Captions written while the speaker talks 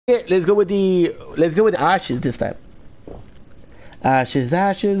Yeah, let's go with the ashes this time. Ashes,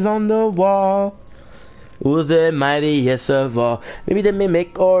 ashes on the wall. Who's the mightiest of all? Maybe the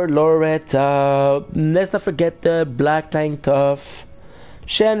mimic or Loretta. Let's not forget the black tank tough.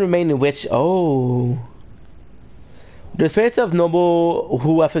 Shan remain in which the spirits of noble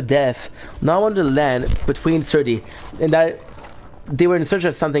who after death now on the land between Surdi, and that they were in search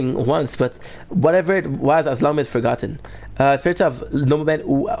of something once, but whatever it was, as long as forgotten. Spirits of noblemen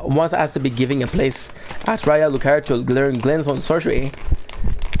who once asked to be giving a place at Raya Lucario to learn Glenn's own sorcery.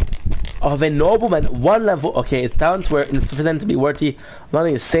 Of a nobleman, one level. Okay, his talents were insufficient to be worthy of not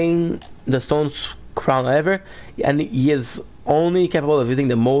only saying the stone's crown, however, and he is only capable of using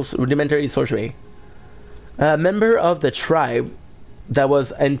the most rudimentary sorcery. A member of the tribe that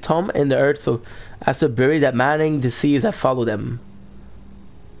was entombed in the earth so as to bury that maddening disease that followed them.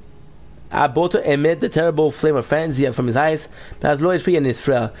 About to emit the terrible flame of frenzy from his eyes, but as low HP and is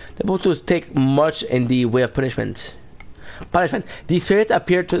frail, able to take much in the way of punishment. These spirits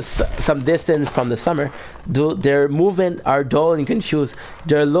appear to some distance from the summer, though their movements are dull and confused.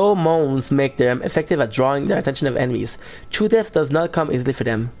 Their low moans make them effective at drawing the attention of enemies. True death does not come easily for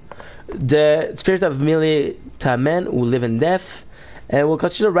them. The spirits of Milita men who live in death and will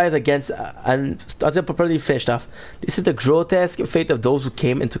continue to rise against until properly finished off. This is the grotesque fate of those who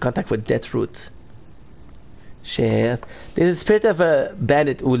came into contact with Death's root. Shit. This is the spirit of a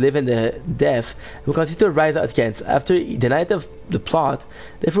bandit who live in the death who continue to rise against. After the night of the plot,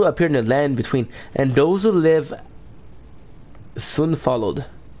 death will appear in the land between, and those who live soon followed.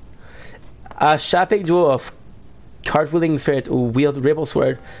 A shapping duo of cartwheeling spirit who wield ripple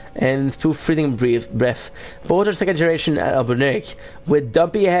sword and spew freezing breath. Both are second generation alberneric, with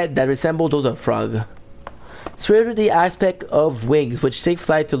dumpy head that resemble those of frog. Spirit with the aspect of wings which take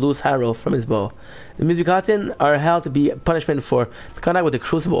flight to loose arrow from his bow. The Musicaten are held to be punishment for contact with the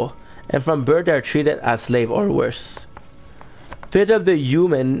crucible, and from birth they are treated as slave or worse. Spirit of the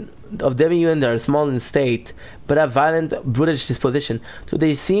human of demi-human that are small in state, but have violent, brutish disposition, so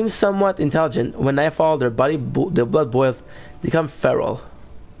they seem somewhat intelligent. When nightfall, their their blood boils, become feral.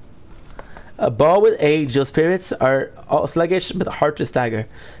 Above with age, those spirits are sluggish but hard to stagger.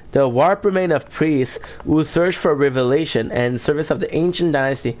 The warp remain of priests who search for revelation and service of the ancient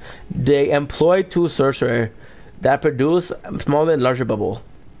dynasty. They employ two sorcerers that produce smaller and larger bubble.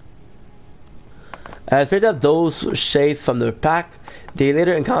 As spirit of those chased from their pack, they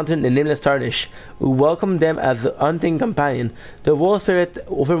later encountered the nameless Tarnish, who welcomed them as a hunting companion. The wolf spirit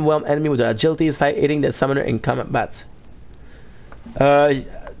overwhelmed enemy with their agility, aiding the summoner in combat. The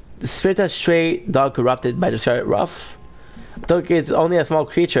spirit of stray dog corrupted by the scarlet ruff. Though it is only a small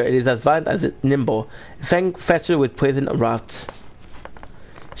creature, it is as violent as it nimble. Fang festered with poison rot.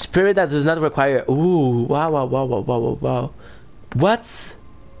 Spirit that does not require. Ooh, wow. What?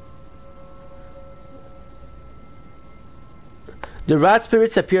 The rat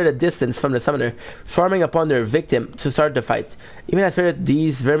spirits appear at a distance from the summoner, swarming upon their victim to start the fight. Even as spirit,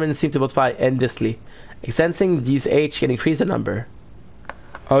 these vermin seem to multiply endlessly. Sensing these age can increase the number.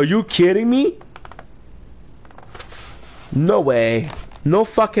 Are you kidding me? No way. No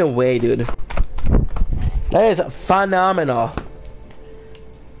fucking way, dude. That is phenomenal.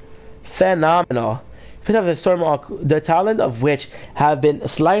 Phenomenal. Fit of the Stormhawk, the talent of which have been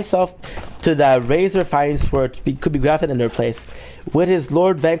sliced off to the razor fine sword could be grafted in their place. With his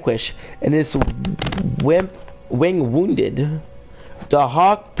lord vanquished and his wing wounded, the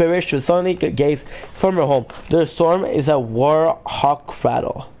hawk perished to suddenly gaze former home. The storm is a war hawk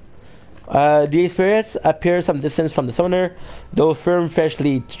rattle. The spirits appear some distance from the summoner, though firm,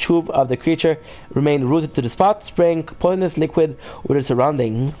 freshly tube of the creature remain rooted to the spot, spraying poisonous liquid with its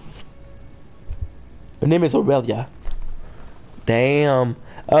surrounding. Her name is Aurelia. Damn.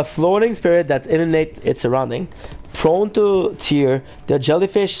 A floating spirit that illuminates its surrounding. Prone to tear, the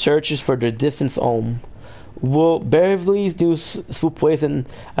jellyfish searches for their distant home. Will bravely use swoop poison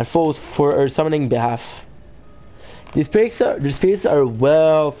at foes for her summoning behalf. The spirits are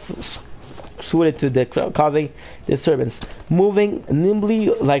well suited to the causing disturbance, moving nimbly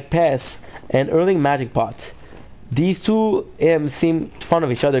like pests and hurling magic pots. These two seem fond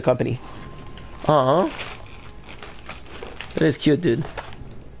of each other's company. That is cute, dude.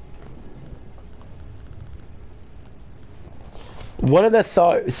 One of the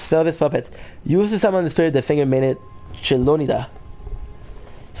Celtis puppets used to summon the spirit of the finger maiden Chelonida.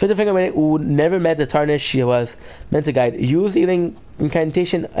 Spirit of the finger maiden who never met the tarnish she was meant to guide. Used healing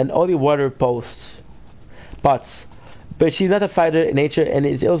incantation and holy water pots. But she's not a fighter in nature and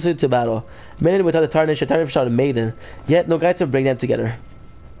is ill suited to battle. Maiden without a tarnish without a maiden, yet no guide to bring them together.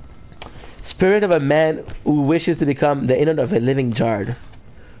 Spirit of a man who wishes to become the inner of a living Jard.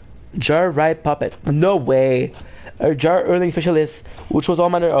 Jar Ride Puppet. No way. A jar earning specialist, which was all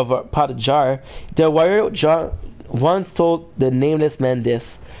manner of potted jar. The warrior Jar once told the nameless man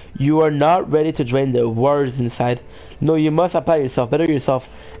this: "You are not ready to drain the waters inside. No, you must apply yourself, better yourself,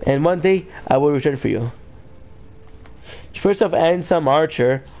 and one day I will return for you." First of handsome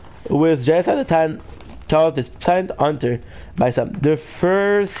archer, who was just at the time taught the silent hunter by some. The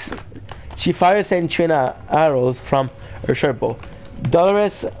first she fires Centrina arrows from her short bow.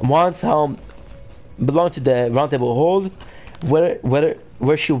 Dolores once helm belonged to the Round Table Hold,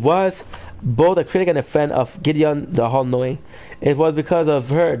 where she was both a critic and a friend of Gideon the All-Knowing. It was because of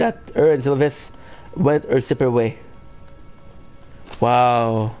her that her and Sylvis went her separate way.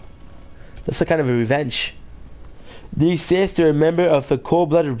 Wow. That's a kind of a revenge. These sisters, a member of a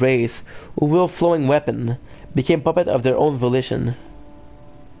cold-blooded race who wield flowing weapon, became puppet of their own volition.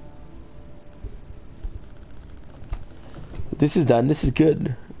 This is done. This is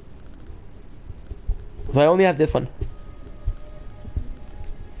good. So I only have this one.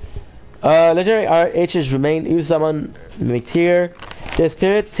 Legendary RHs remain. You summon Mimikteer. The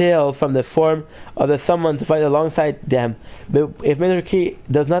spirit tail from the form of the summon to fight alongside them. But if Mimikry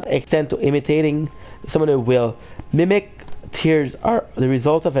does not extend to imitating the summoner will, Mimic tears are the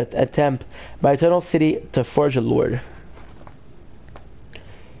result of an attempt by Eternal City to forge a lord.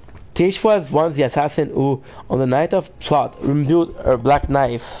 Tish was once the assassin who, on the night of plot, imbued her black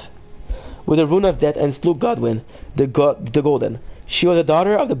knife with the rune of death and slew Godwyn, the Golden. She was the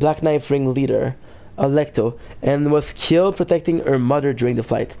daughter of the Black Knife ring leader, Alecto, and was killed protecting her mother during the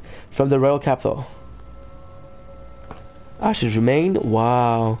flight from the royal capital. Ashes remain.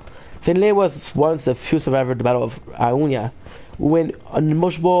 Wow. Finlay was once the few survivors of the Battle of Aonia, who in an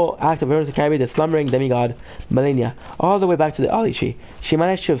emotional act of her to carry the slumbering demigod Malenia all the way back to the Oli Tree. She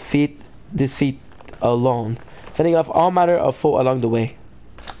managed to defeat this feat alone, fending off all manner of foe along the way.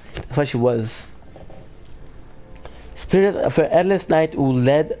 That's what she was. Spirit of a headless knight who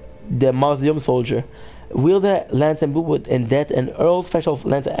led the mausoleum soldier, wielded a lance imbued in death and hurled special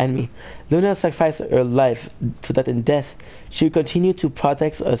lance at enemy. Luna sacrificed her life so that in death she would continue to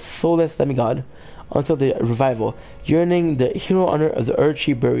protect a soulless demigod until the revival, yearning the hero honor of the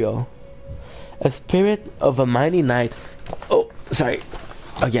Urchi burial. A spirit of a mighty knight. Oh, sorry.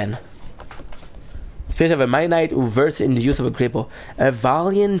 Again. Spirit of a mighty knight who versed in the use of a grapple. A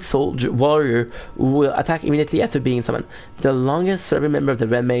valiant soldier warrior who will attack immediately after being summoned. The longest serving member of the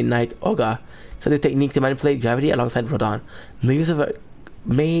Red Mane Knight, Oga, studied the technique to manipulate gravity alongside Rodon.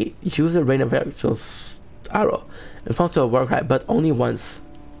 May use a rain of Rachel's arrow and fall to a war cry, but only once.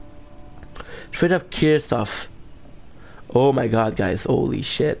 Spirit of Kirstoff. Oh my god, guys. Holy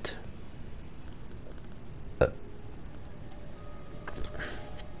shit.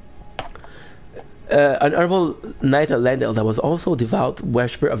 An herbal knight of Landel that was also devout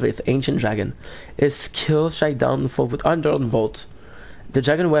worshipper of his ancient dragon. His skills strike down foes with undrawn bolt. The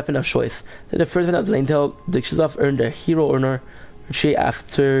dragon weapon of choice. To the first one of Landel, the Kshizov earned a hero honor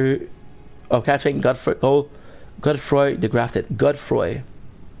after capturing Godfroy the Grafted. Godfroy.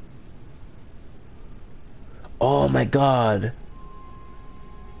 Oh my god.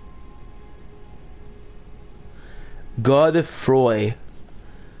 Godfroy.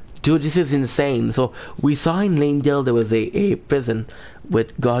 Dude, this is insane. So, we saw in Lanedale there was a prison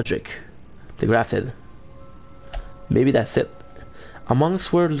with Godric, the Grafted. Maybe that's it. A monk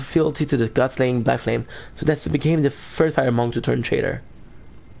swore fealty to the god-slaying Black Flame, so that became the first fire monk to turn traitor.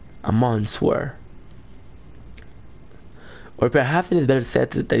 A monk swore. Or perhaps it is better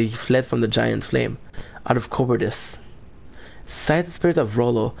said that he fled from the giant flame, out of cowardice. Sight the spirit of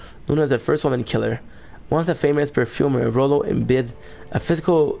Rollo, known as the first woman killer. Once a famous perfumer, Rollo imbibed a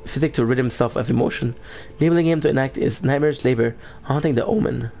physic to rid himself of emotion, enabling him to enact his nightmarish labor, haunting the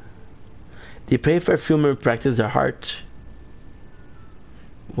Omen. The depraved perfumer practiced their heart.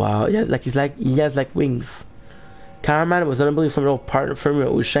 Wow, yeah, he has like wings. Karaman was an unbelievably formidable partner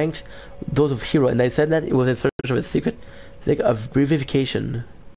who shanked those of Hero, and they said that it was in search of a secret of revivification.